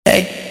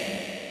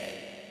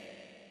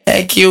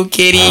É que eu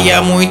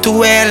queria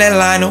muito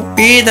ela não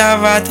me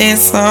dava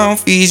atenção.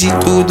 Fiz de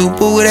tudo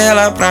por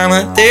ela pra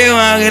manter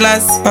uma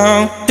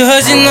relação.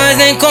 Hoje nós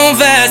nem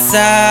conversa.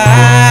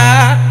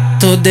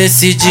 Tô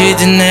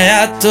decidido e não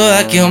é à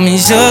toa que eu me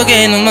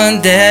joguei no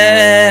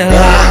Mandela.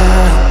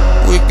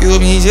 Foi que eu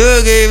me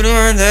joguei pro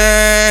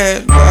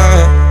Mandela.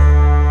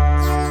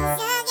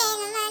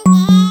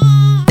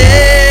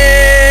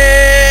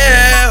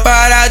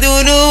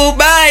 Parado no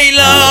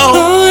bailão.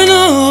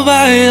 No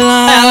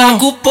bailão. Ela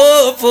com o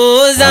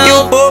popozão E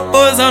o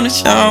popozão no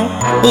chão.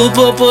 O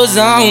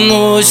popozão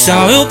no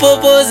chão. E o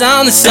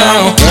popozão no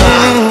chão.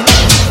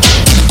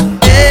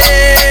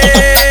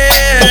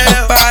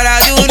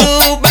 Parado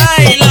no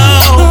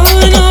bailão.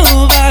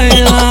 No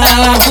bailão.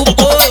 Ela com o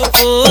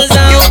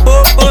popozão E o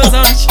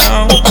popozão no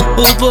chão.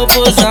 O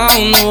popozão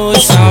no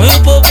chão. E o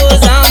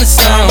popozão no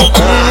chão.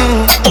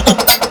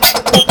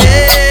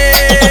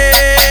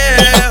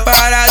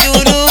 Parado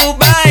no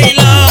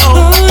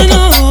bailão.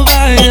 No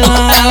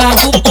bailão. Ela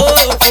com o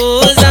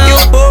popozão E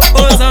o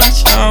popozão no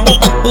chão.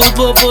 O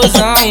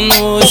popozão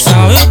no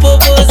chão. E o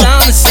popozão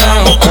no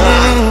chão.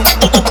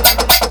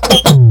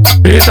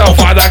 Então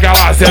faz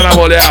aquela cena,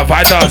 mulher,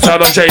 vai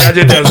dançando cheia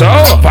de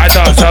tesão. Vai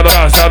dançando,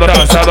 dançando,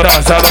 dançando,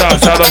 dançando,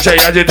 dançando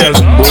cheia de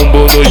tesão.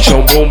 Bumbum no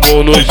chão,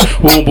 bumbum no chão,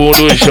 bumbum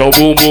no chão,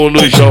 bumbum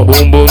no chão,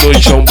 bumbum no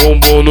chão,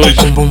 bumbum no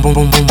chão,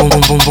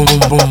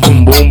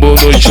 bumbum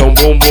no chão,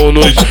 bumbum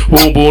no chão,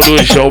 bumbum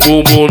no chão,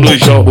 bumbum no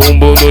chão,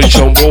 bumbum no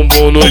chão, bumbum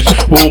no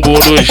chão,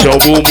 bumbum no chão,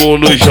 bumbum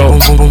no chão.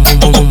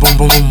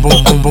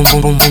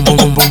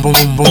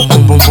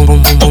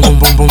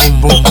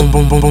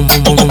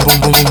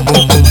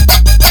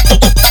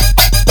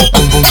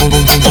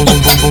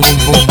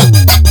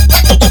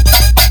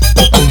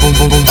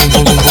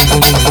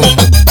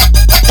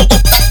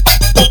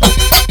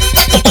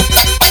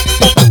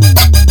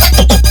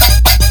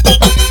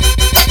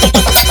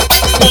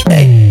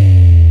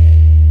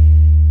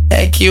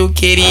 É que eu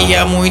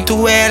queria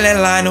muito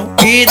ela não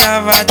me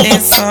dava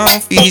atenção.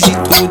 Fiz de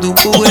tudo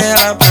por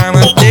ela pra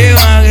manter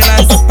uma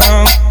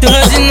relação.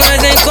 Hoje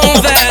nós nem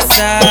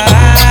conversa.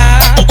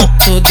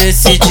 Tô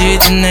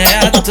decidido e não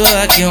é à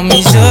toa que eu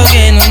me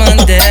joguei no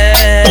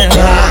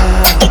Mandela.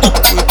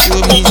 Foi que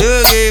eu me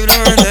joguei pro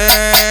Mandela.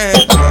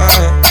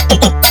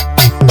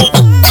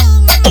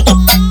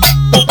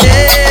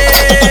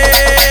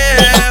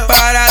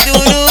 Parado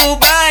no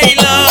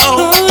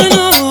bailão.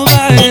 No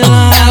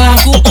bailão. Ela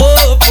com o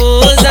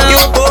popozão E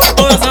o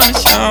popozão no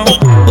chão.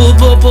 O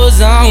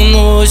popozão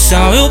no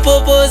chão. E o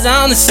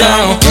popozão no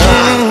chão.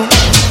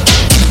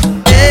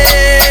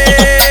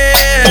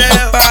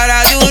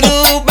 Parado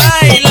no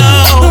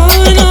bailão.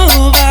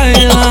 No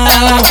bailão.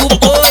 Ela com o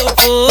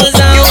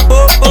popozão E o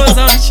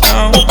popozão no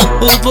chão.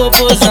 O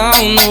popozão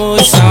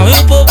no chão. E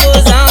o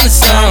popozão no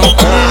chão.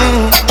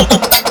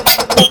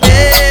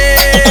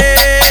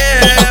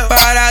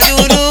 Parado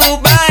no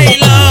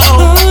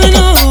bailão.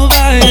 No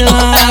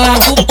bailão. Ela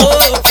com o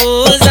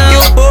popozão E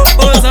o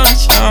popozão no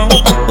chão.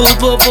 O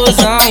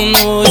popozão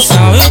no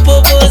chão. E o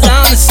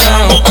popozão no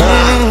chão.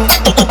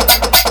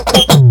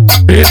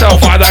 Então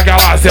faz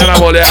aquela cena,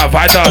 mulher,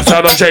 vai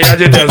dançando cheia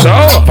de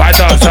tesão. Vai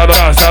dançando,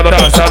 dançando,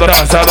 dançando,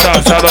 dançando,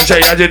 dançando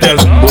cheia de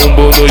tesão.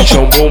 Bumbum no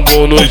chão,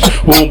 bumbum no chão,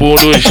 bumbum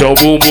no chão,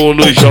 bumbum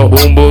no chão,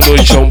 bumbum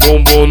no chão,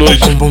 bumbum no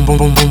chão, bumbum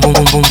no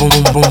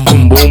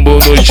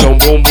chão,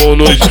 bumbum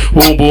no chão,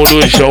 bumbum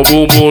no chão,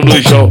 bumbum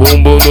no chão,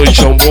 bumbum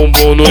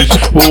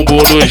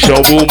no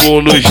chão,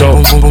 bumbum no chão, bumbum no chão, bumbum no chão, bumbum no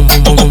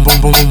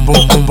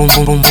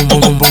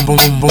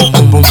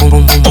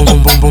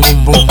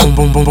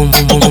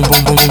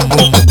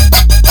chão.